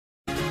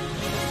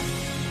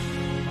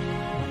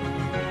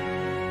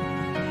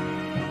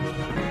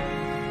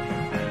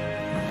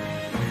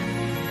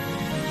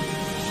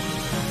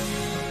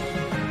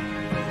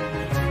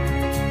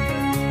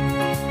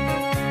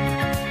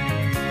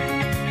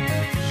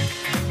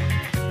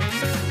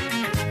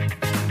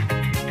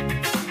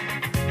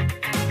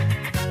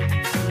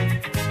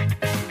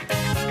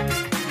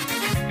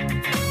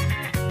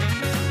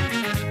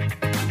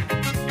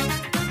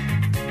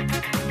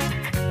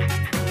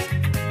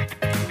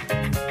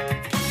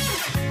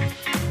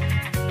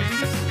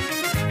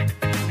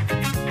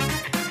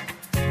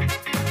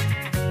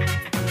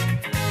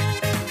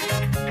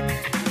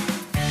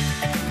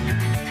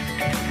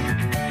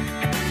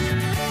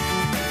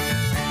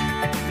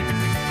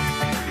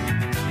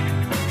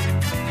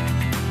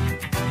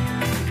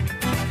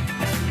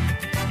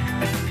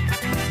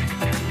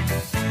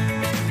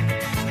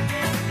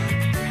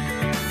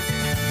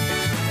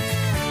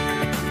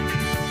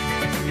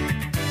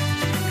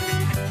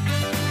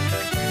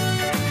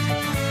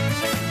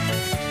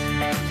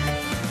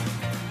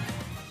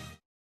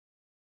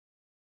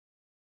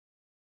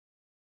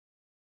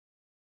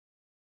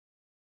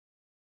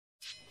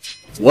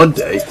One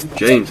day,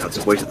 James had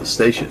to wait at the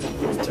station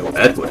until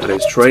Edward and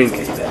his train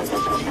came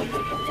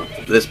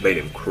in. This made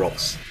him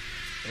cross.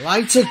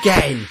 Late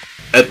again!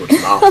 Edward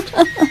laughed,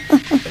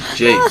 and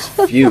James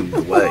fumed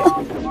away.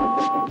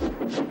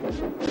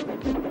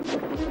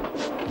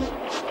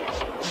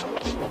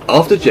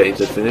 After James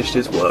had finished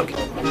his work,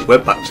 he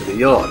went back to the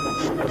yard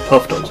and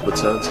puffed onto the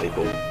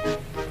turntable.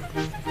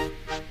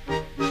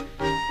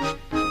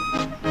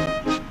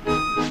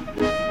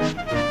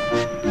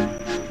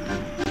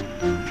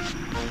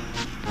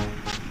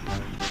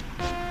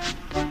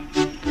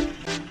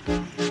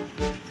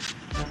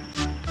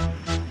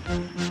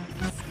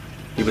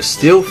 He was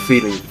still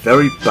feeling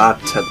very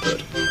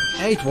bad-tempered.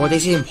 Edward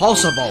is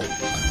impossible.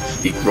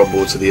 He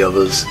grumbled to the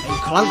others. He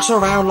clunks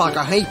around like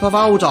a heap of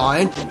old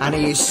iron, and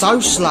he is so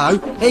slow,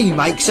 he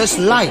makes us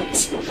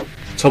late.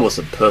 Thomas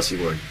and Percy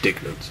were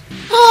indignant.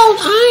 Old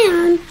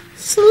iron?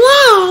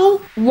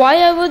 Slow? Why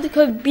Edward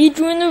could beat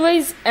you in the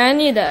race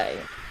any day.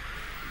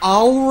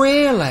 Oh,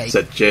 really?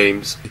 Said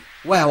James.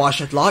 Well, I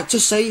should like to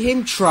see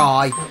him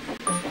try.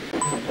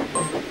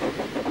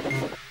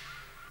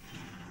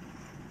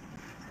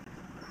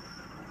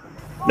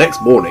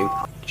 Next morning,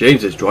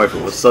 James's driver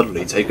was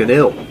suddenly taken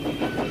ill.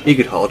 He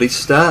could hardly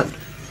stand.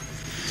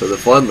 So the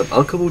fireman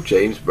uncoupled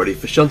James ready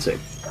for shunting.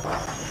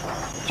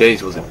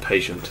 James was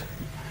impatient.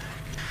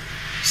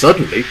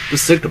 Suddenly, the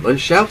signalman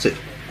shouted.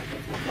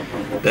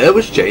 There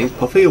was James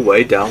puffing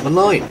away down the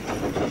line.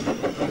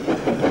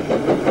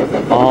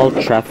 All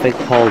traffic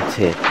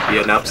halted, He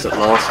announced at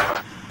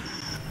last.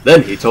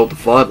 Then he told the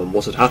fireman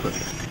what had happened.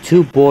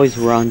 2 boys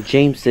were on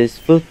James's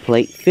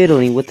footplate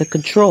fiddling with the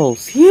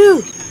controls.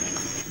 Phew!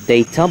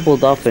 They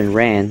tumbled off and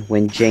ran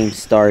when James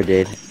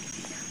started.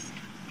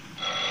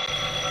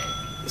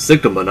 The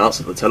signalman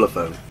answered the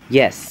telephone.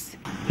 Yes,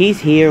 he's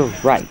here,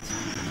 right.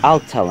 I'll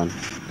tell him.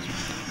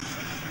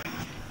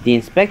 The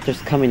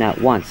inspector's coming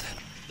at once.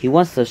 He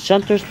wants the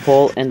shunter's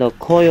pole and a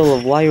coil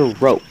of wire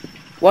rope.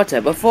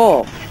 Whatever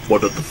for?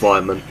 Ordered the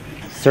fireman.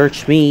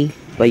 Search me,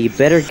 but you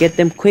better get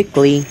them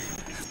quickly.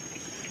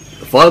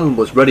 The fireman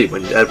was ready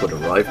when Edward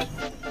arrived.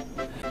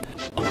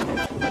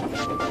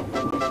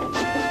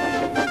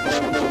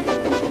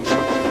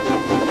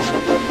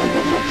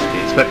 The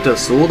inspector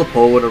saw the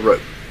pole and a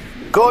rope.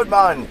 Good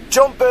man,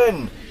 jump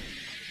in!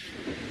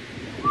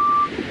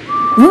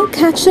 We'll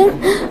catch him.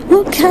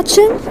 We'll catch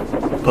him.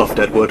 Puffed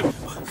Edward.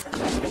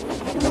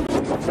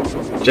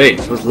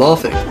 James was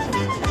laughing.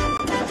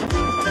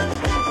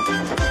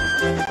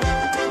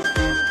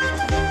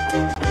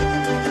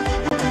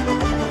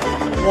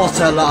 What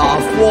a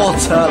laugh,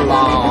 what a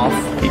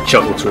laugh. He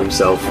chuckled to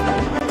himself.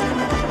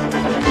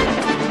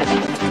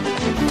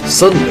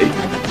 Suddenly,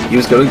 he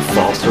was going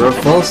faster and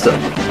faster.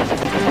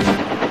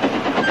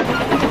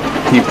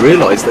 He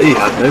realised that he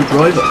had no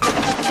driver.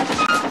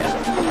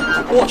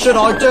 What should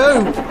I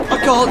do? I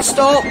can't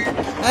stop.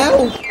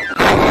 Help!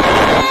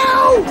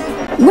 Help!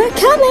 We're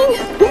coming.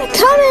 We're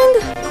coming.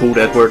 Called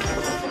Edward.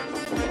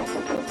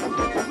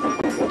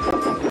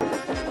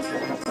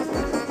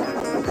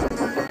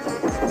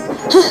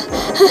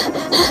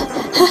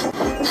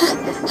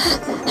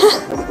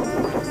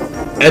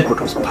 Edward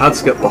was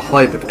panting up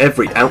behind with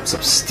every ounce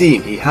of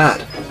steam he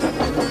had.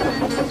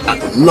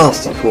 At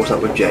last he caught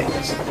up with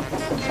James.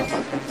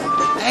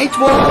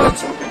 Edward!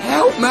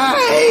 Help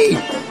me!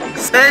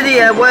 Steady,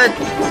 Edward!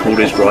 Called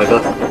his driver.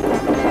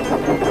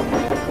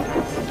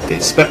 The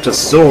inspector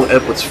saw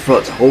Edward's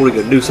front holding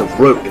a noose of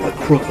rope in the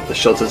crook of the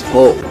shunter's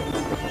pole.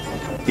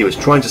 He was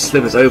trying to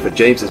slip it over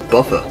James's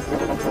buffer.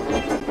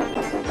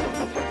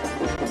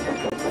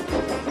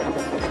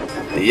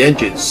 The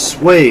engine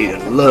swayed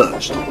and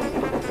lurched.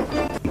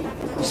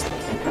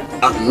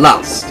 At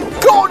last!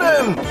 Got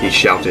him! He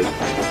shouted.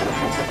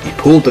 He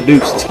pulled the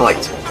noose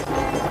tight.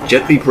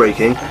 Gently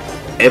braking,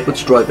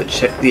 Edward's driver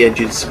checked the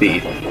engine's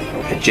speed,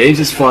 and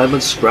James's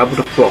fireman scrambled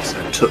across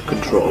and took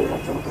control.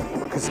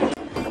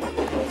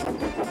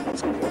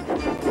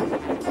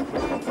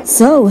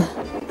 So,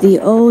 the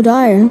old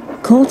iron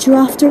caught you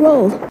after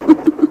all.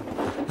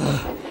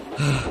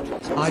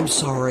 I'm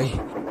sorry.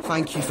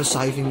 Thank you for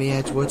saving me,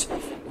 Edward.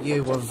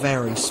 You were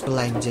very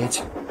splendid.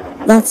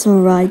 That's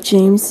all right,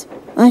 James.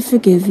 I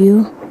forgive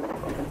you.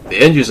 The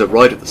engines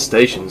arrived at the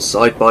station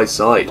side by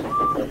side,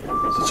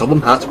 so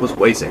Tom Hat was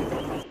waiting.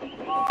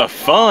 A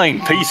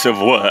fine piece of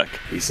work,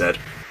 He said.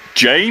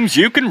 James,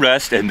 you can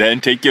rest and then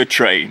take your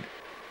train.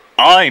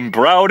 I'm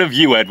proud of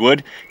you,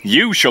 Edward.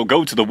 You shall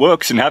go to the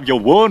works and have your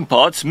worn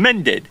parts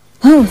mended.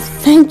 Oh,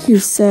 thank you,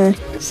 sir.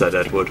 Said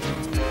Edward.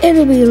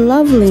 It'll be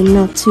lovely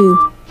not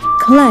to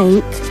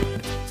clank.